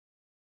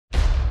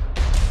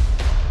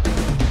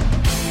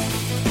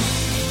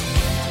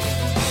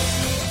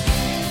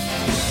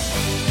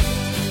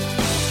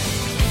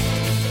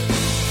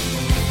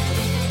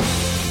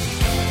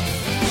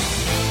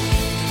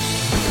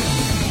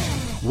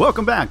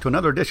Welcome back to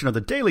another edition of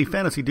the Daily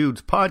Fantasy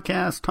Dudes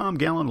podcast. Tom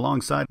Gallen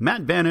alongside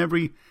Matt Van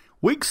Every.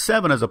 Week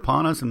 7 is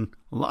upon us, and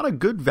a lot of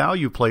good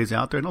value plays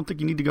out there. I don't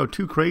think you need to go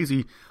too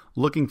crazy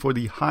looking for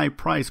the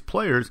high-priced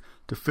players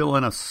to fill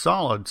in a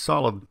solid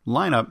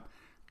lineup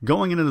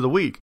going into the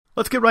week.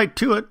 Let's get right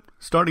to it.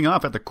 Starting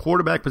off at the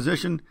quarterback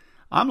position,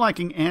 I'm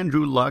liking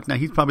Andrew Luck. Now,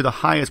 he's probably the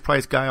highest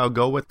priced guy I'll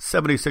go with.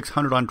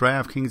 $7,600 on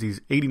DraftKings. He's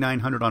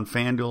 $8,900 on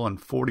FanDuel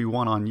and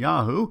 $41 on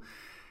Yahoo.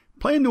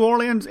 Playing New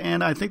Orleans,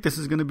 and I think this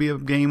is going to be a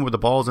game where the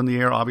ball's in the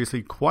air,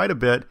 obviously, quite a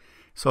bit.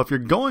 So if you're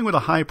going with a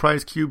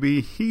high-priced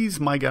QB, he's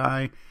my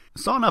guy.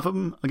 Saw enough of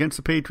him against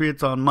the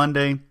Patriots on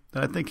Monday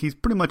that I think he's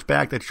pretty much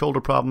back. That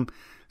shoulder problem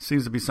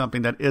seems to be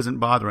something that isn't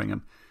bothering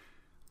him.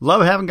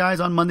 Love having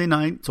guys on Monday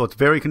night, so it's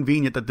very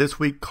convenient that this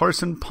week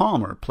Carson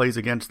Palmer plays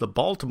against the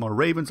Baltimore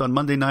Ravens on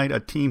Monday night, a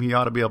team he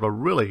ought to be able to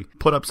really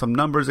put up some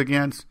numbers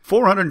against.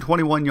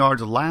 421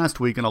 yards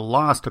last week in a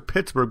loss to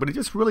Pittsburgh, but he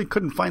just really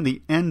couldn't find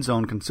the end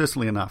zone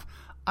consistently enough.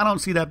 I don't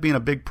see that being a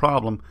big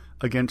problem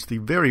against the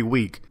very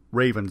weak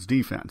Ravens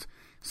defense.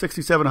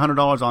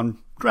 $6,700 on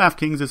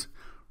DraftKings is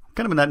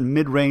kind of in that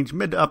mid-range,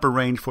 mid to upper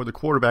range for the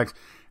quarterbacks.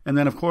 And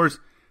then, of course,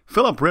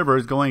 Phillip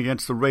Rivers going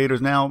against the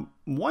Raiders. Now,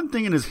 one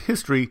thing in his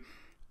history,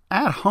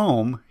 at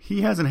home,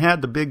 he hasn't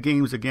had the big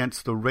games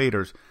against the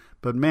Raiders.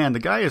 But man, the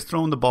guy has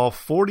thrown the ball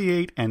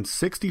 48 and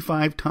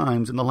 65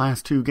 times in the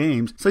last 2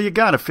 games. So you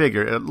got to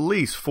figure at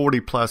least 40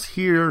 plus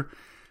here.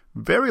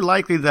 Very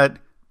likely that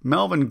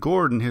Melvin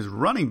Gordon, his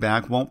running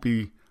back, won't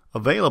be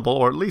available,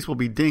 or at least will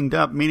be dinged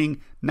up,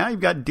 meaning now you've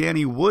got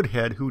Danny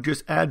Woodhead, who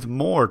just adds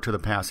more to the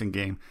passing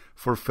game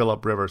for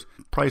Phillip Rivers.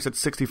 Price at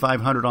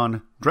 $6,500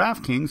 on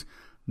DraftKings.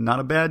 Not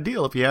a bad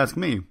deal if you ask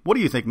me. What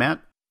do you think,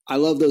 Matt? I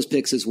love those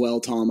picks as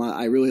well, Tom.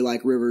 I really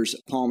like Rivers,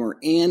 Palmer,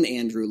 and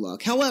Andrew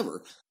Luck.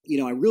 However,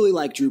 I really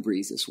like Drew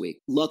Brees this week.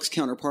 Luck's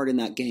counterpart in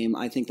that game,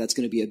 I think that's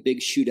going to be a big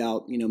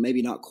shootout.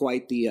 Maybe not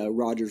quite the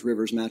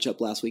Rodgers-Rivers matchup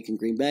last week in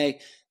Green Bay,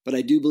 but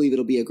I do believe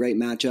it'll be a great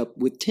matchup.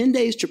 With 10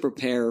 days to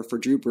prepare for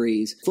Drew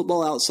Brees,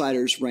 Football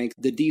Outsiders rank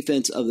the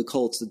defense of the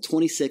Colts the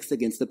 26th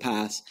against the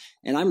pass,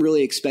 and I'm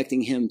really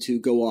expecting him to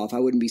go off. I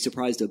wouldn't be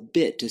surprised a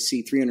bit to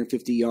see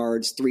 350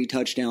 yards, 3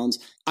 touchdowns.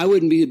 I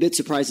wouldn't be a bit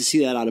surprised to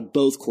see that out of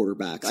both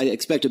quarterbacks. I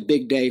expect a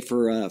big day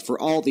for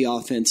all the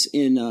offense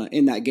in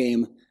that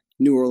game,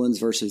 New Orleans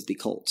versus the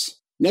Colts.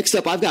 Next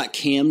up, I've got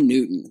Cam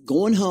Newton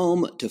going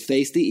home to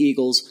face the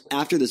Eagles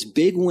after this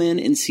big win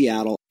in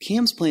Seattle.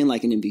 Cam's playing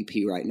like an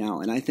MVP right now,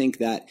 and I think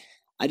that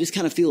I just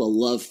kind of feel a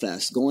love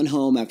fest going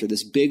home after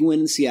this big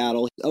win in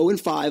Seattle.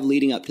 0-5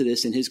 leading up to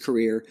this in his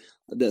career.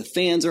 The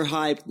fans are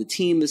hyped. The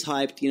team is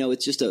hyped.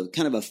 It's just a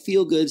kind of a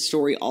feel-good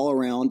story all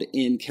around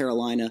in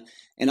Carolina,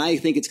 and I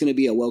think it's going to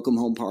be a welcome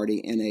home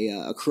party and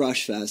a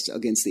crush fest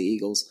against the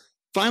Eagles.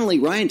 Finally,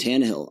 Ryan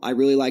Tannehill. I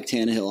really like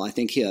Tannehill. I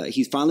think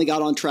he finally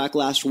got on track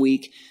last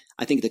week.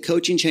 I think the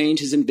coaching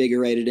change has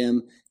invigorated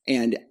him,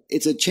 and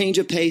it's a change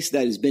of pace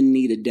that has been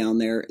needed down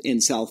there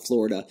in South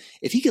Florida.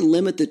 If he can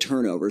limit the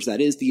turnovers,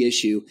 that is the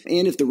issue,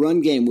 and if the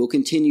run game will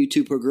continue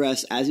to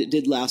progress as it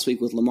did last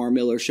week with Lamar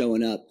Miller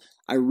showing up,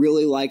 I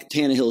really like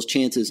Tannehill's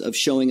chances of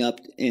showing up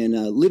and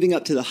living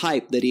up to the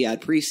hype that he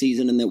had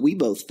preseason and that we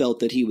both felt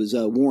that he was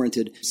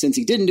warranted. Since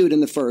he didn't do it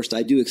in the first,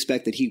 I do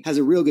expect that he has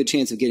a real good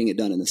chance of getting it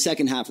done in the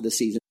second half of the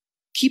season.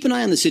 Keep an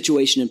eye on the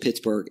situation in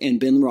Pittsburgh and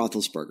Ben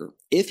Roethlisberger.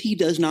 If he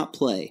does not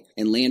play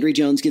and Landry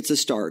Jones gets a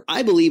start,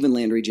 I believe in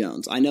Landry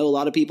Jones. I know a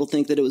lot of people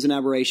think that it was an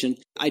aberration.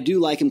 I do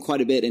like him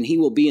quite a bit, and he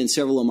will be in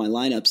several of my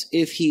lineups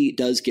if he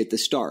does get the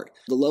start.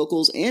 The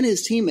locals and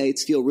his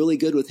teammates feel really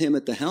good with him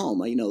at the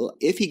helm.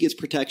 If he gets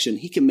protection,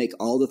 he can make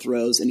all the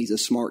throws, and he's a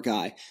smart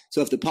guy.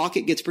 So if the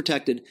pocket gets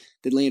protected,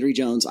 then Landry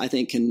Jones, I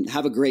think, can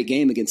have a great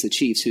game against the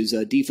Chiefs, whose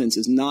defense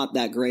is not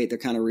that great. They're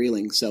kind of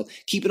reeling. So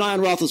keep an eye on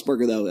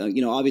Roethlisberger,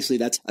 though. Obviously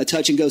that's a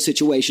touch-and-go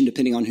situation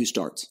depending on who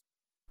starts.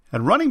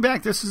 At running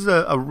back, this is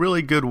a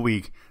really good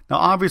week. Now,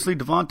 obviously,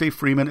 Devontae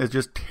Freeman is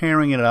just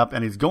tearing it up,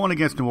 and he's going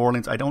against New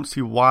Orleans. I don't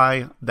see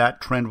why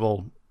that trend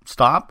will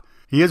stop.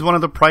 He is one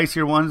of the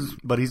pricier ones,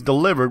 but he's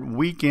delivered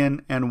week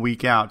in and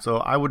week out. So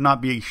I would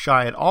not be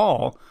shy at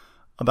all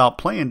about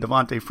playing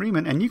Devontae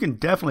Freeman, and you can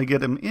definitely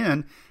get him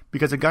in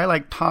because a guy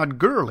like Todd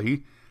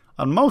Gurley,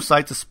 on most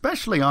sites,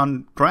 especially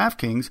on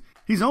DraftKings,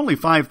 he's only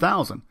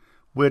 $5,000,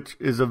 which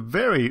is a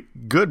very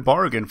good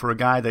bargain for a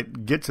guy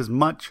that gets as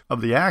much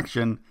of the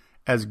action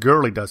as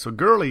Gurley does. So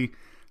Gurley,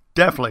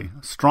 definitely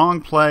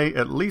strong play,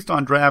 at least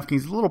on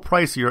DraftKings, a little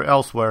pricier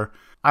elsewhere.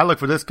 I look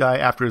for this guy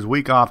after his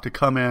week off to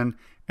come in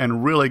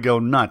and really go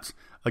nuts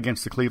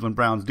against the Cleveland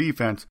Browns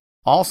defense.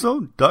 Also,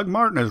 Doug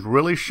Martin has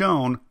really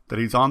shown that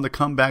he's on the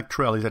comeback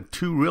trail. He's had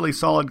 2 really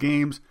solid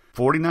games,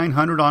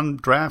 $4,900 on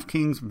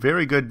DraftKings,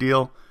 very good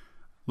deal.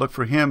 Look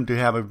for him to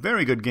have a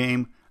very good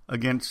game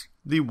against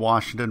the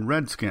Washington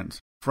Redskins.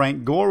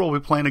 Frank Gore will be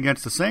playing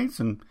against the Saints,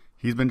 and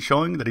he's been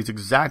showing that he's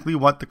exactly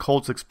what the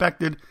Colts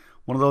expected.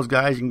 One of those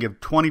guys you can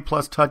give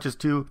 20-plus touches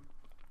to.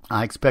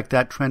 I expect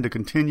that trend to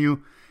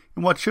continue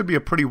in what should be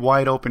a pretty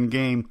wide-open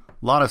game,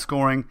 a lot of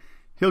scoring.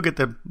 He'll get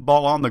the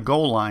ball on the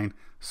goal line,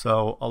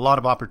 so a lot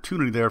of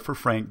opportunity there for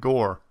Frank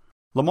Gore.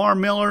 Lamar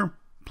Miller,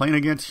 playing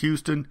against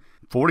Houston.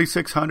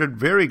 4,600,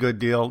 very good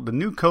deal. The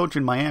new coach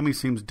in Miami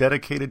seems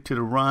dedicated to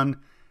the run.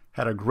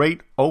 Had a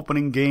great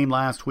opening game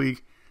last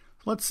week.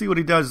 Let's see what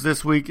he does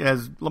this week,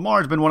 as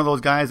Lamar's been one of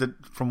those guys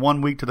that from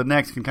one week to the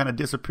next can kind of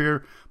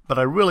disappear. But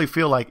I really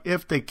feel like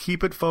if they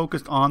keep it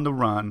focused on the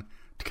run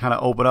to kind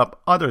of open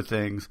up other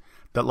things,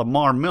 that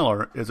Lamar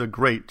Miller is a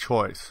great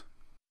choice.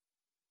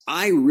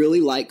 I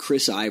really like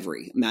Chris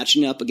Ivory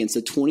matching up against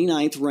the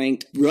 29th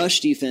ranked rush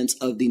defense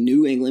of the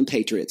New England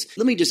Patriots.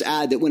 Let me just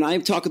add that when I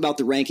talk about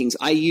the rankings,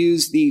 I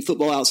use the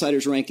Football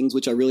Outsiders rankings,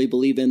 which I really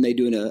believe in. They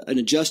do an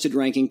adjusted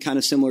ranking, kind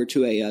of similar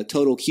to a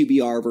total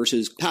QBR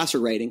versus passer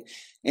rating.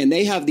 And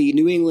they have the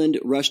New England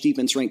rush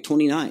defense ranked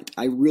 29th.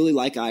 I really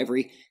like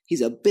Ivory.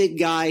 He's a big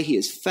guy. He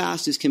is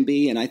fast as can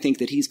be. And I think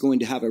that he's going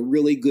to have a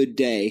really good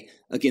day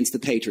against the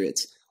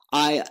Patriots.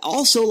 I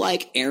also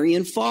like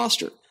Arian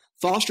Foster.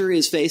 Foster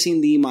is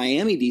facing the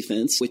Miami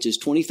defense, which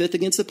is 25th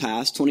against the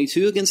pass,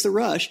 22 against the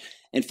rush,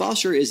 and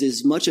Foster is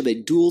as much of a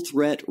dual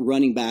threat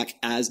running back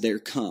as there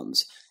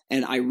comes.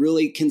 And I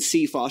really can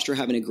see Foster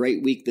having a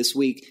great week this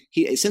week.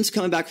 Since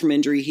coming back from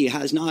injury, he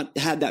has not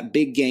had that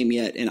big game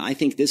yet, and I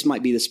think this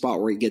might be the spot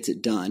where he gets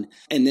it done.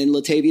 And then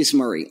Latavius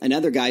Murray,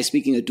 another guy,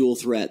 speaking of dual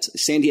threats,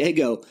 San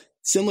Diego,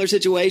 similar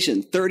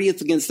situation,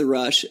 30th against the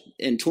rush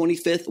and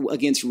 25th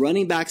against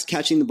running backs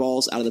catching the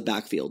balls out of the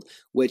backfield,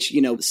 which,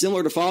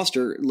 similar to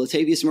Foster,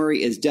 Latavius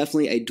Murray is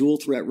definitely a dual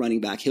threat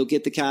running back. He'll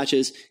get the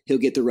catches, he'll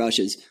get the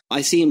rushes.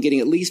 I see him getting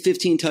at least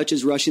 15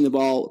 touches rushing the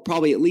ball,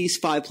 probably at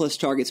least 5+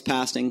 targets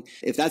passing.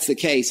 If that's the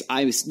case,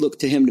 I look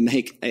to him to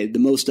make the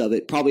most of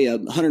it, probably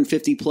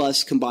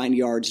 150+ combined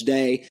yards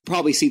day,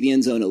 probably see the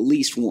end zone at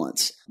least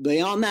once.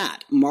 Beyond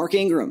that, Mark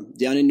Ingram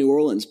down in New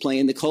Orleans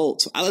playing the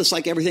Colts. I just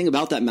like everything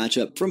about that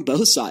matchup from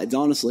both sides,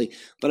 honestly.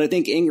 But I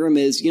think Ingram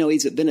is,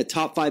 he's been a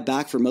top 5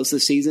 back for most of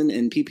the season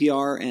in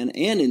PPR and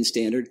in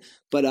standard.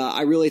 But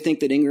I really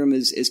think that Ingram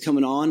is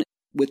coming on.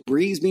 With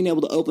Brees being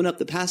able to open up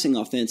the passing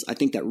offense, I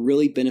think that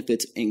really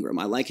benefits Ingram.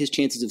 I like his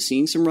chances of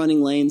seeing some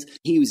running lanes.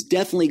 He was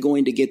definitely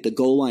going to get the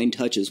goal line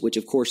touches, which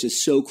of course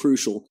is so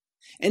crucial.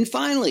 And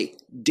finally,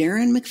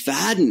 Darren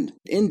McFadden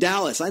in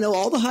Dallas. I know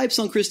all the hype's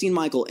on Christine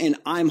Michael, and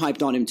I'm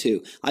hyped on him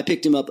too. I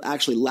picked him up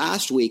actually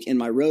last week in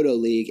my Roto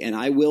League, and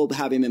I will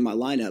have him in my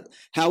lineup.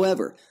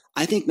 However,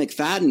 I think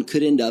McFadden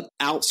could end up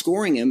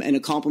outscoring him in a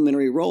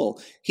complementary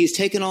role. He's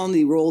taken on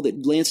the role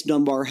that Lance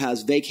Dunbar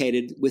has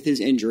vacated with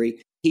his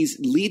injury. He's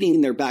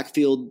leading their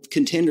backfield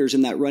contenders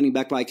in that running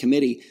back by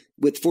committee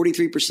with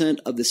 43%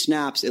 of the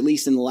snaps, at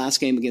least in the last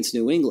game against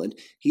New England.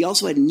 He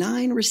also had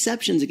 9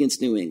 receptions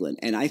against New England,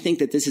 and I think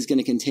that this is going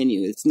to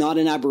continue. It's not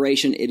an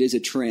aberration. It is a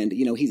trend.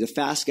 He's a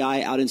fast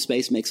guy out in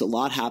space, makes a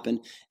lot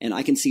happen, and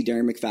I can see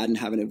Darren McFadden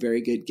having a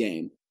very good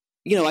game.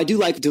 I do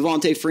like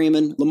Devontae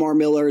Freeman. Lamar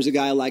Miller is a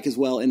guy I like as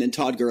well, and then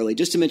Todd Gurley.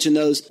 Just to mention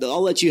those,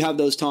 I'll let you have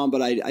those, Tom,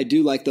 but I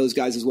do like those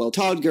guys as well.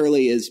 Todd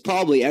Gurley is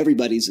probably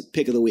everybody's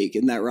pick of the week.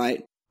 Isn't that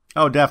right?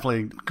 Oh,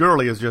 definitely.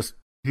 Gurley is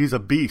he's a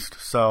beast.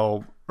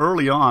 So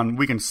early on,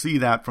 we can see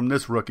that from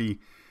this rookie.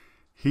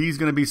 He's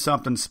going to be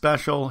something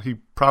special. He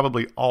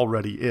probably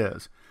already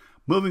is.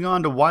 Moving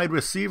on to wide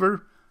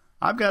receiver,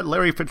 I've got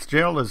Larry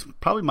Fitzgerald as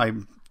probably my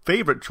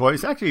favorite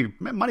choice. Actually,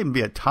 it might even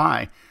be a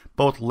tie.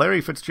 Both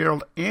Larry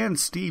Fitzgerald and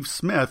Steve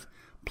Smith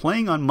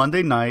playing on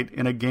Monday night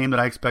in a game that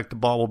I expect the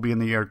ball will be in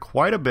the air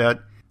quite a bit.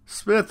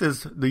 Smith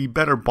is the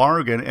better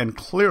bargain and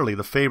clearly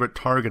the favorite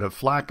target of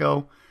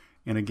Flacco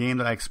in a game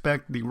that I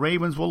expect the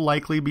Ravens will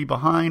likely be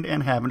behind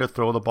and having to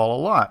throw the ball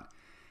a lot.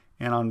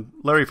 And on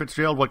Larry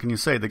Fitzgerald, what can you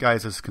say? The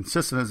guy's as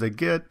consistent as they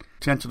get,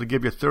 potential to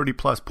give you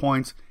 30-plus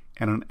points,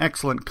 and an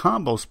excellent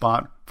combo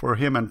spot for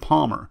him and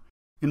Palmer.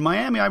 In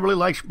Miami, I really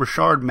like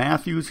Rashard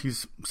Matthews. He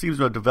seems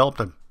to have developed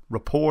a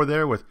rapport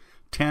there with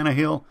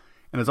Tannehill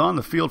and is on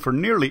the field for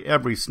nearly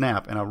every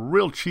snap, and a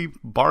real cheap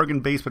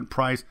bargain basement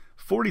price,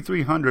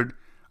 $4,300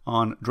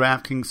 on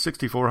DraftKings,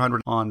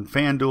 $6,400 on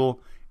FanDuel,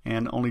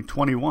 and only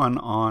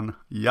 $21 on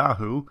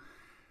Yahoo.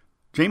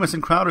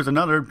 Jamison Crowder is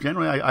another.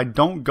 Generally, I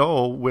don't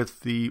go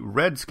with the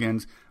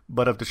Redskins,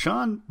 but if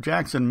Deshaun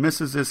Jackson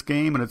misses this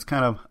game, and it's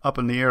kind of up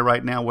in the air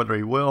right now whether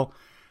he will,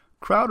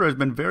 Crowder has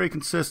been very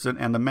consistent,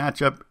 and the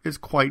matchup is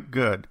quite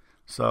good.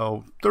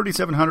 So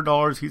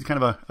 $3,700, he's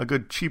kind of a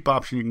good cheap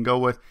option you can go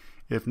with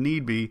if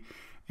need be.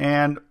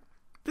 And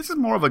this is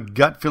more of a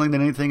gut feeling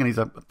than anything, and he's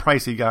a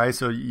pricey guy,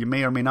 so you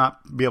may or may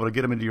not be able to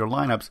get him into your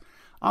lineups.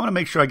 I'm going to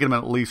make sure I get him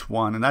at least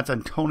one, and that's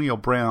Antonio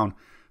Brown,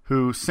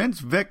 who,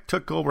 since Vic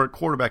took over at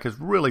quarterback, has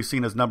really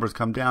seen his numbers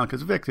come down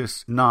because Vic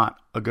is not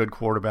a good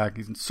quarterback.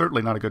 He's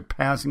certainly not a good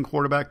passing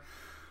quarterback.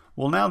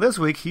 Well, now this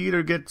week, he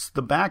either gets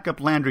the backup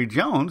Landry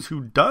Jones,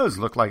 who does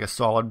look like a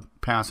solid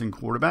passing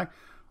quarterback,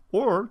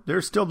 or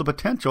there's still the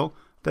potential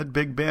that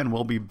Big Ben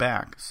will be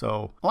back.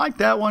 So I like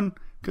that one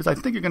because I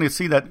think you're going to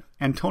see that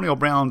Antonio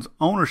Brown's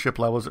ownership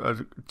levels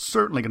are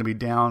certainly going to be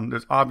down.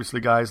 There's obviously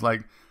guys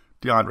like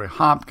DeAndre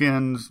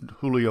Hopkins,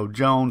 Julio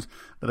Jones,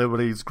 that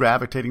everybody's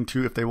gravitating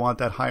to if they want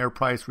that higher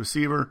price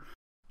receiver.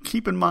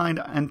 Keep in mind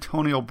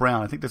Antonio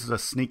Brown. I think this is a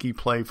sneaky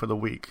play for the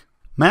week.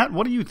 Matt,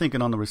 what are you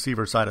thinking on the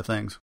receiver side of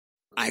things?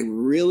 I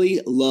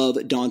really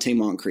love Dante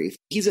Moncrief.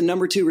 He's a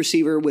number 2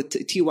 receiver with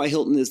T.Y.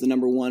 Hilton as the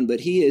number 1, but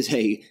he is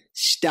a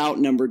stout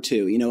number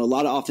 2. You know, a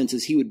lot of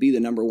offenses, he would be the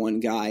number 1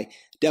 guy.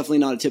 Definitely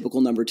not a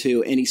typical number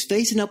 2. And he's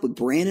facing up with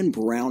Brandon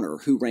Browner,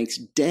 who ranks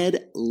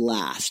dead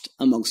last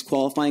amongst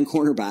qualifying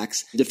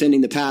cornerbacks, defending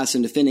the pass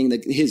and defending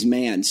his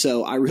man.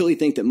 So I really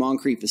think that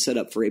Moncrief is set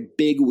up for a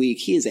big week.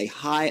 He is a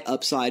high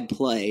upside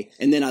play.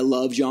 And then I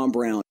love John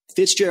Brown.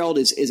 Fitzgerald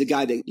is a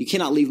guy that you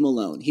cannot leave him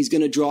alone. He's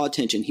going to draw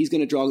attention. He's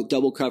going to draw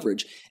double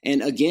coverage.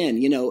 And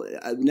again, you know,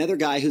 another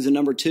guy who's a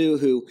number 2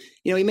 who,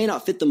 you know, he may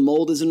not fit the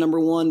mold as a number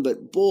 1,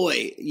 but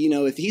boy, you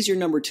know, if he's your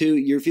number 2,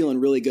 you're feeling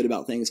really good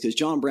about things because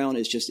John Brown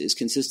is just as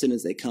consistent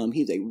as they come.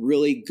 He's a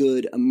really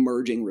good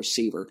emerging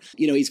receiver.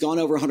 You know, he's gone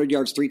over 100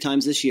 yards 3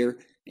 times this year,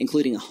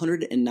 including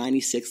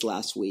 196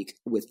 last week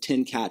with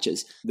 10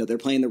 catches. Though they're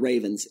playing the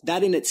Ravens.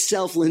 That in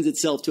itself lends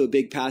itself to a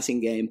big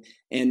passing game.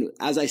 And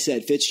as I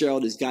said,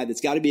 Fitzgerald is a guy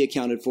that's got to be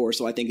accounted for.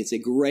 So I think it's a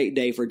great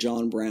day for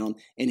John Brown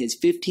and his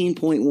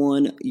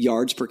 15.1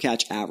 yards per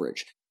catch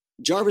average.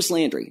 Jarvis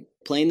Landry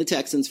playing the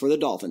Texans for the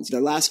Dolphins.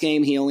 Their last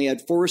game, he only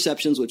had 4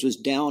 receptions, which was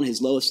down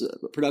his lowest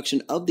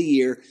production of the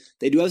year.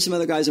 They do have some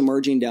other guys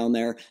emerging down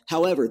there.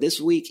 However, this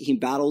week he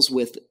battles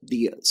with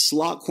the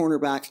slot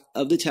cornerback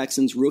of the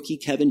Texans, rookie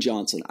Kevin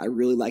Johnson. I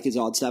really like his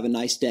odds to have a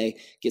nice day,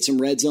 get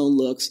some red zone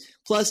looks.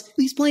 Plus,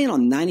 he's playing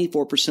on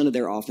 94% of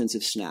their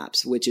offensive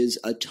snaps, which is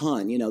a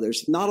ton. You know,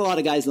 there's not a lot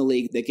of guys in the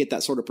league that get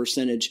that sort of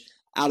percentage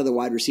out of the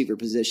wide receiver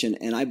position,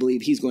 and I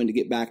believe he's going to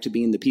get back to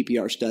being the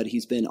PPR stud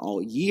he's been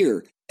all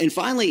year. And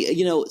finally,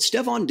 you know,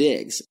 Stephon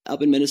Diggs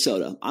up in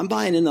Minnesota. I'm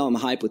buying in on the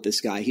hype with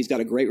this guy. He's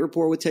got a great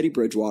rapport with Teddy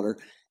Bridgewater,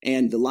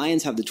 and the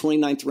Lions have the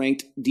 29th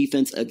ranked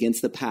defense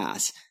against the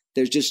pass.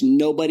 There's just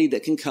nobody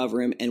that can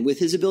cover him, and with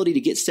his ability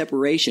to get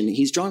separation,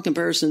 he's drawn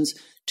comparisons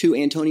to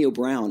Antonio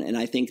Brown, and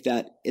I think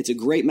that it's a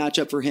great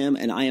matchup for him,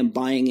 and I am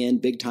buying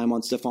in big time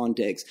on Stephon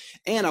Diggs.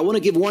 And I want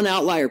to give one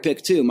outlier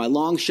pick too, my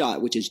long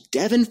shot, which is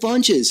Devin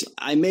Funchess.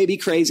 I may be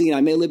crazy, and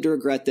I may live to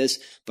regret this,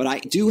 but I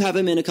do have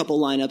him in a couple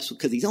lineups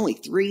because he's only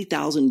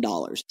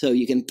 $3,000. So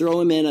you can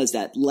throw him in as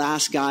that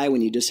last guy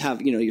when you just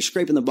have, you know, you're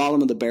scraping the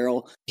bottom of the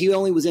barrel. He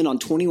only was in on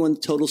 21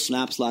 total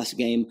snaps last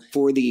game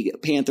for the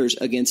Panthers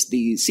against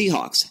the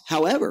Seahawks.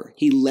 However,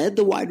 he led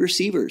the wide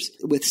receivers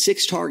with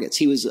 6 targets.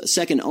 He was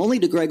second only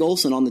to Greg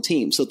Olsen on the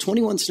team. So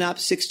 21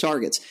 snaps, 6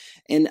 targets.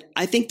 And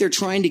I think they're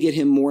trying to get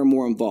him more and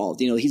more involved.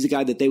 You know, he's a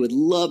guy that they would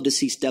love to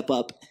see step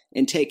up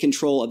and take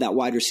control of that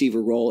wide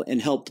receiver role and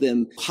help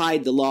them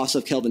hide the loss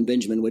of Kelvin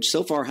Benjamin, which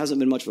so far hasn't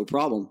been much of a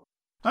problem.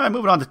 All right,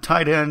 moving on to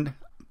tight end.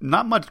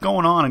 Not much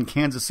going on in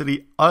Kansas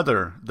City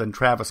other than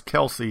Travis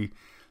Kelce.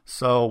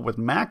 So with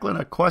Maclin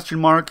a question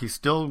mark, he's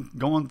still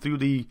going through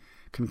the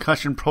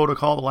concussion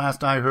protocol, the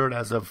last I heard,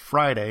 as of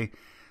Friday.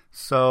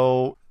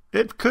 So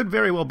it could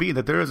very well be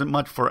that there isn't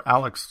much for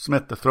Alex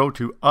Smith to throw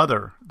to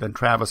other than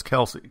Travis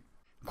Kelce.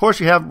 Of course,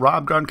 you have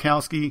Rob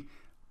Gronkowski,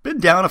 been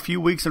down a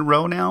few weeks in a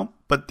row now,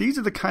 but these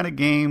are the kind of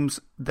games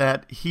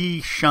that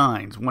he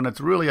shines when it's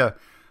really a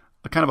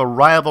kind of a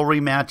rivalry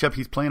matchup.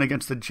 He's playing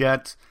against the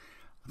Jets.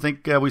 I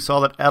think we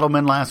saw that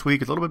Edelman last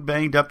week is a little bit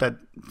banged up. That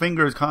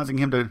finger is causing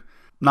him to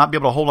not be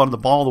able to hold on to the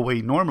ball the way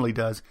he normally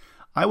does.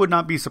 I would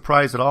not be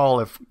surprised at all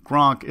if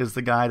Gronk is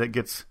the guy that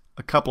gets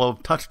a couple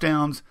of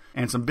touchdowns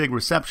and some big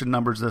reception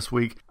numbers this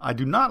week. I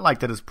do not like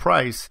that his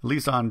price, at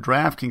least on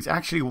DraftKings,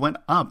 actually went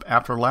up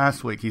after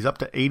last week. He's up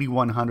to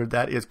 $8,100.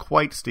 That is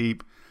quite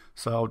steep.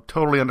 So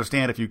totally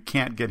understand if you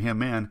can't get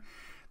him in.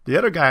 The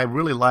other guy I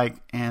really like,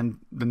 and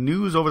the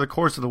news over the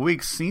course of the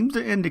week seems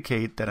to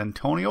indicate that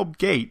Antonio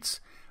Gates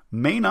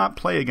may not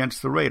play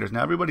against the Raiders.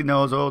 Now everybody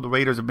knows, the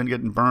Raiders have been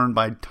getting burned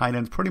by tight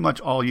ends pretty much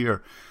all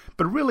year.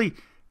 But really,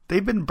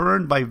 they've been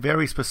burned by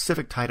very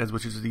specific tight ends,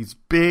 which is these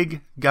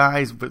big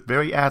guys, but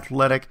very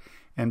athletic.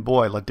 And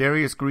boy,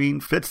 Ladarius Green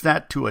fits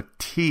that to a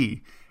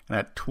T. And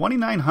at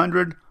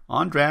 $2,900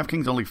 on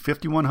DraftKings, only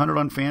 $5,100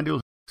 on FanDuel.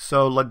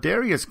 So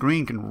Ladarius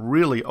Green can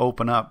really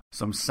open up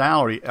some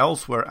salary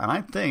elsewhere. And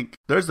I think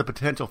there's the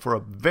potential for a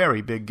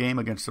very big game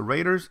against the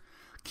Raiders.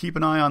 Keep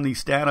an eye on the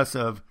status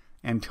of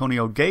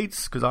Antonio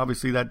Gates, because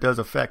obviously that does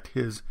affect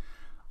his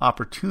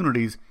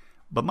opportunities.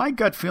 But my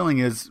gut feeling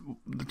is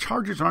the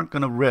Chargers aren't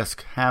going to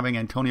risk having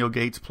Antonio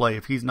Gates play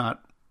if he's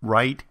not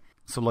right.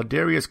 So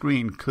Ladarius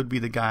Green could be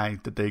the guy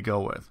that they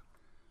go with.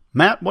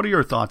 Matt, what are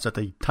your thoughts at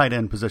the tight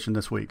end position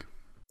this week?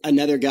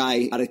 Another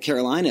guy out of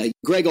Carolina,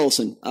 Greg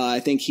Olsen.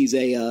 I think he's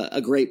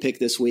a great pick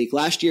this week.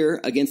 Last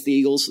year against the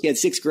Eagles, he had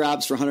 6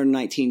 grabs for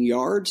 119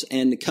 yards.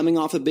 And coming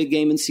off a big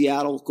game in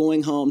Seattle,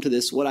 going home to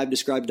this, what I've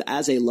described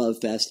as a love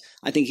fest,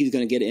 I think he's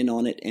going to get in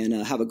on it and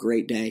have a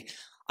great day.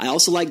 I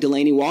also like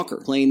Delaney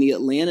Walker playing the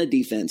Atlanta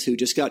defense, who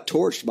just got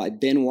torched by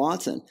Ben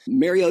Watson.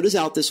 Mariota's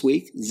out this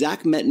week.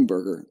 Zach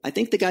Mettenberger. I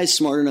think the guy's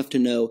smart enough to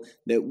know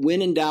that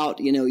when in doubt,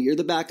 you're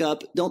the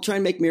backup. Don't try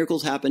and make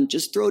miracles happen.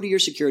 Just throw to your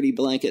security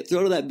blanket,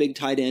 throw to that big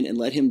tight end and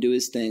let him do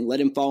his thing. Let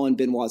him follow in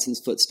Ben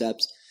Watson's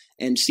footsteps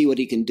and see what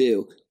he can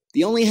do.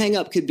 The only hang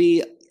up could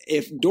be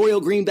if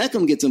Dorial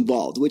Green-Beckham gets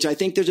involved, which I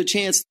think there's a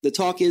chance, the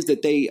talk is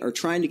that they are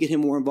trying to get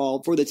him more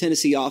involved for the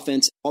Tennessee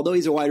offense. Although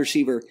he's a wide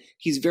receiver,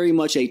 he's very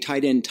much a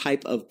tight end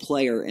type of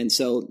player. And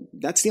so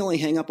that's the only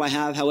hang up I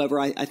have. However,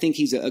 I think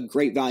he's a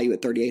great value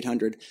at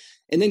 3,800.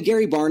 And then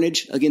Gary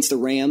Barnidge against the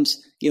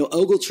Rams.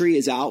 Ogletree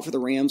is out for the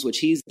Rams, which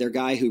he's their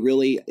guy who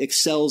really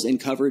excels in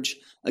coverage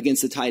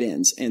against the tight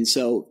ends. And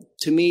so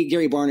to me,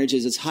 Gary Barnidge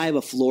is as high of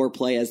a floor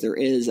play as there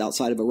is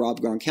outside of a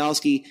Rob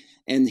Gronkowski.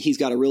 And he's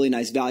got a really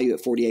nice value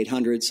at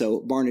 4,800. So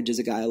Barnidge is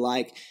a guy I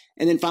like.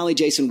 And then finally,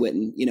 Jason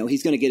Witten.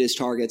 He's going to get his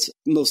targets,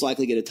 most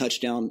likely get a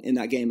touchdown in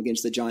that game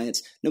against the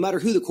Giants. No matter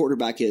who the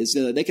quarterback is,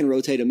 they can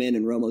rotate him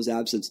in Romo's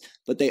absence.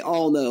 But they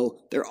all know,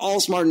 they're all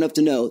smart enough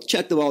to know,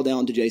 check the ball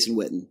down to Jason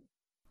Witten.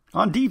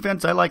 On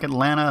defense, I like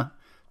Atlanta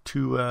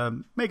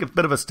to make a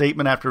bit of a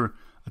statement after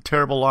a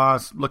terrible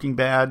loss, looking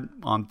bad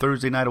on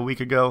Thursday night a week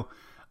ago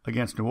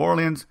against New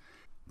Orleans.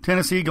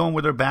 Tennessee going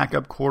with their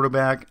backup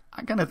quarterback.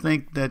 I kind of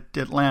think that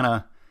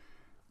Atlanta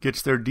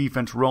gets their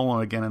defense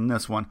rolling again in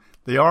this one.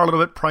 They are a little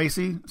bit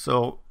pricey,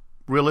 so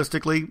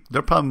realistically,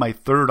 they're probably my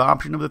third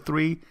option of the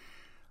three.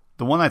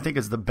 The one I think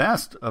is the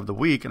best of the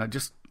week, and I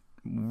just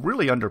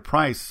really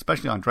underpriced,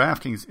 especially on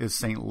DraftKings, is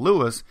St.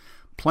 Louis.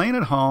 Playing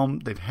at home,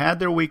 they've had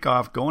their week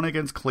off going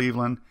against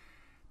Cleveland.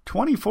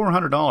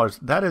 $2,400,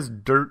 that is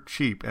dirt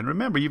cheap. And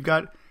remember, you've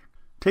got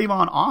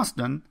Tavon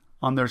Austin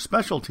on their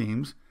special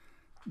teams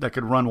that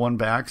could run one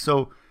back.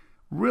 So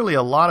really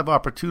a lot of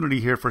opportunity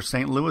here for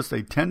St. Louis.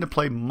 They tend to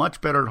play much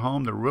better at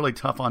home. They're really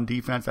tough on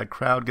defense. That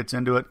crowd gets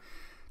into it.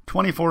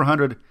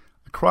 $2,400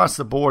 across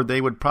the board,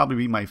 they would probably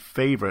be my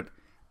favorite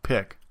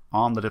pick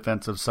on the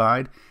defensive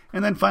side.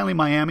 And then finally,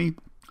 Miami.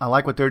 I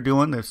like what they're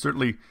doing. They've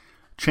certainly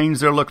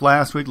changed their look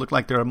last week. Looked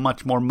like they're a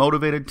much more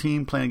motivated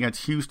team playing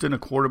against Houston, a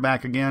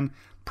quarterback again,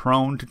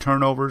 prone to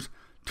turnovers.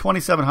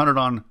 $2,700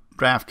 on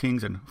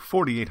DraftKings and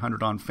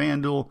 $4,800 on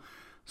FanDuel.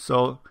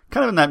 So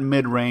kind of in that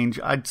mid-range,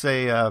 I'd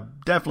say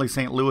definitely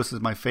St. Louis is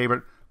my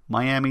favorite.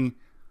 Miami,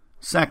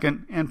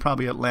 second, and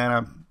probably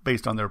Atlanta,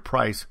 based on their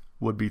price,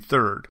 would be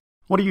third.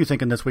 What are you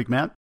thinking this week,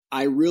 Matt?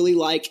 I really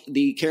like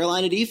the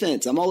Carolina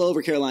defense. I'm all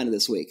over Carolina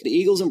this week. The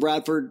Eagles and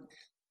Bradford,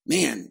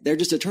 man, they're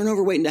just a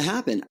turnover waiting to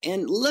happen.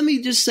 And let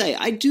me just say,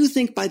 I do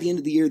think by the end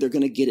of the year, they're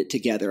going to get it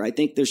together. I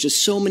think there's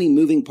just so many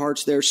moving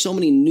parts there, so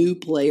many new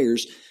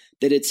players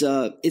that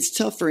it's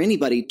tough for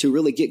anybody to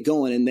really get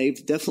going. And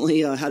they've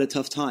definitely had a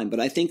tough time. But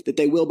I think that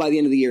they will by the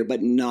end of the year,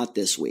 but not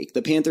this week.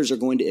 The Panthers are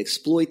going to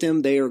exploit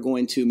them. They are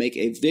going to make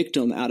a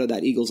victim out of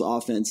that Eagles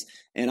offense.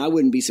 And I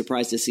wouldn't be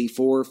surprised to see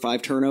 4 or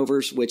 5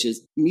 turnovers, which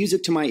is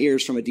music to my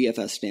ears from a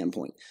DFS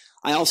standpoint.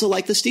 I also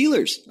like the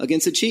Steelers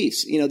against the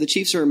Chiefs. The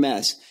Chiefs are a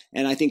mess,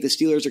 and I think the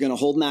Steelers are going to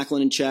hold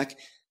Macklin in check.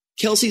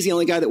 Kelsey's the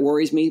only guy that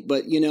worries me,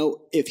 but,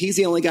 if he's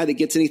the only guy that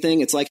gets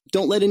anything, it's like,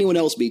 don't let anyone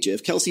else beat you.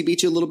 If Kelsey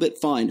beats you a little bit,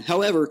 fine.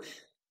 However,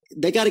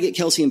 they got to get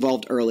Kelsey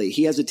involved early.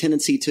 He has a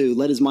tendency to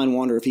let his mind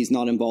wander if he's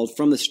not involved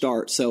from the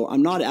start, so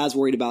I'm not as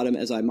worried about him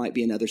as I might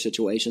be in other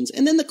situations.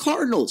 And then the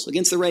Cardinals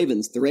against the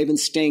Ravens. The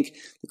Ravens stink.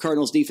 The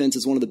Cardinals' defense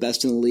is one of the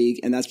best in the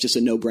league, and that's just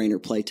a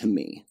no-brainer play to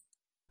me.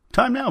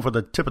 Time now for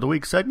the Tip of the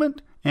Week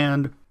segment,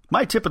 and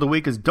my tip of the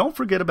week is don't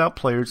forget about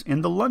players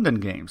in the London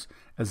games,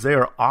 as they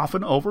are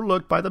often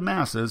overlooked by the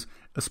masses,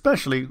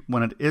 especially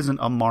when it isn't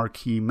a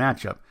marquee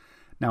matchup.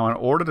 Now, in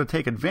order to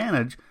take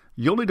advantage,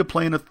 you'll need to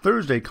play in a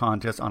Thursday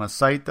contest on a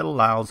site that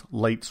allows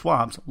late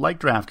swaps, like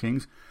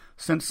DraftKings,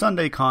 since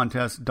Sunday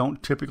contests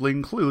don't typically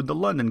include the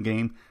London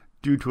game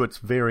due to its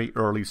very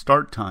early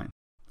start time.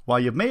 While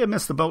you may have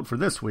missed the boat for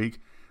this week,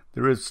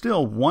 there is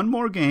still one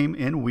more game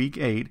in Week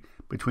 8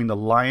 between the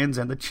Lions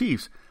and the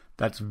Chiefs.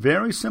 That's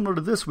very similar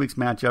to this week's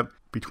matchup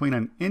between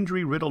an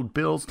injury-riddled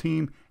Bills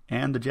team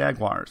and the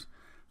Jaguars.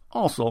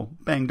 Also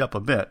banged up a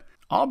bit.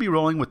 I'll be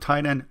rolling with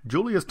tight end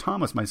Julius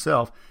Thomas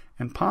myself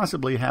and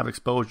possibly have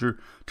exposure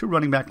to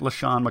running back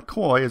LaShawn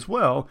McCoy as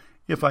well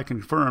if I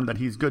confirm that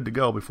he's good to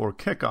go before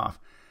kickoff.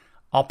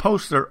 I'll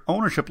post their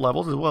ownership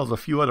levels as well as a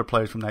few other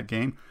players from that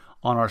game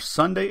on our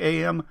Sunday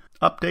AM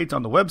updates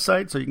on the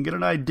website so you can get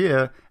an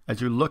idea as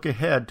you look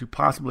ahead to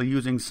possibly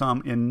using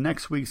some in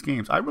next week's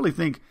games. I really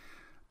think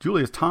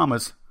Julius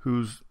Thomas,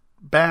 who's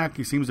back,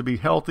 he seems to be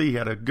healthy, he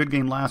had a good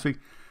game last week,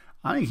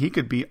 I think he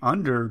could be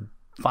under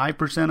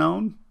 5%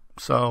 owned.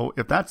 So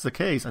if that's the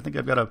case, I think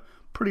I've got a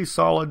pretty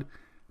solid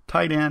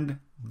tight end,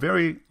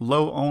 very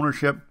low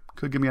ownership,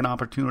 could give me an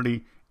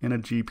opportunity in a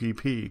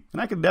GPP. And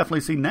I could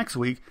definitely see next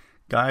week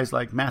guys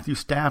like Matthew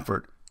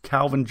Stafford,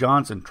 Calvin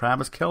Johnson,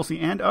 Travis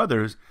Kelce, and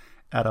others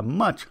at a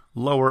much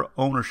lower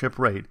ownership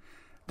rate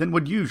than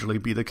would usually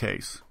be the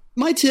case.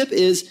 My tip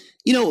is,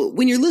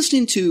 when you're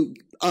listening to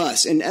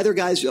us and other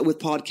guys with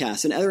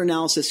podcasts and other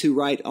analysts who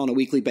write on a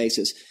weekly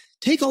basis,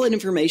 take all that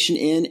information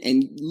in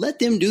and let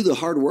them do the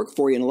hard work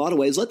for you in a lot of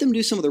ways. Let them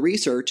do some of the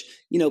research,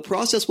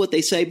 process what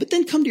they say, but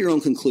then come to your own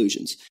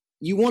conclusions.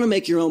 You want to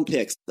make your own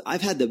picks.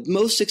 I've had the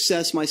most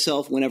success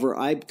myself whenever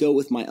I go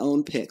with my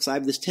own picks. I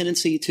have this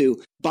tendency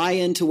to buy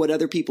into what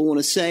other people want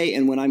to say,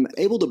 and when I'm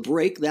able to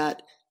break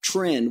that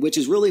trend, which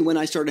is really when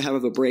I started to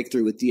have a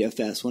breakthrough with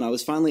DFS, when I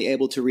was finally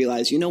able to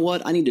realize, you know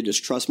what, I need to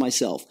just trust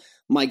myself.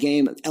 My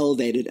game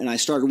elevated and I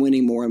started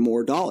winning more and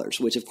more dollars,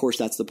 which of course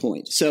that's the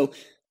point. So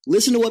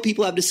listen to what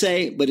people have to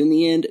say, but in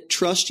the end,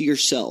 trust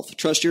yourself.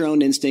 Trust your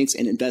own instincts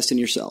and invest in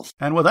yourself.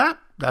 And with that,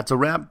 that's a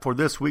wrap for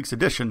this week's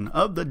edition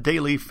of the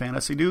Daily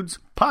Fantasy Dudes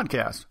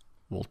podcast.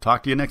 We'll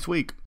talk to you next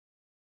week.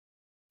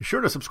 Be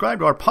sure to subscribe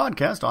to our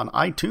podcast on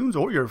iTunes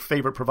or your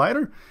favorite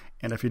provider.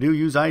 And if you do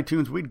use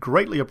iTunes, we'd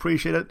greatly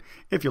appreciate it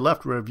if you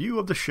left a review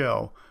of the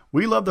show.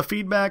 We love the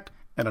feedback,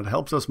 and it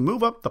helps us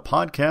move up the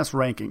podcast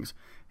rankings.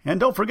 And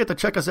don't forget to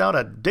check us out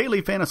at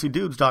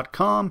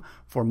dailyfantasydudes.com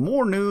for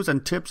more news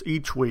and tips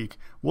each week.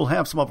 We'll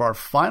have some of our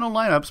final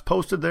lineups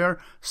posted there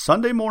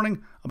Sunday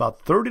morning,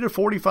 about 30 to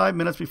 45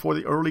 minutes before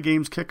the early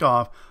games kick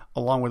off,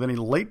 along with any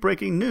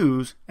late-breaking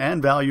news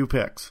and value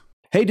picks.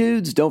 Hey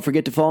dudes, don't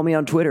forget to follow me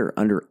on Twitter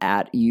under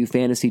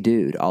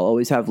 @YouFantasyDude. I'll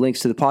always have links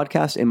to the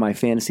podcast and my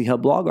Fantasy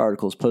Hub blog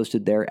articles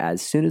posted there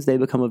as soon as they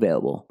become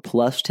available,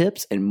 plus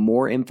tips and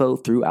more info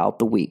throughout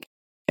the week.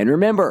 And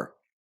remember,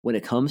 when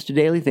it comes to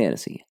daily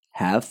fantasy,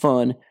 have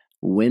fun,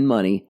 win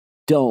money,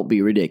 don't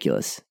be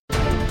ridiculous.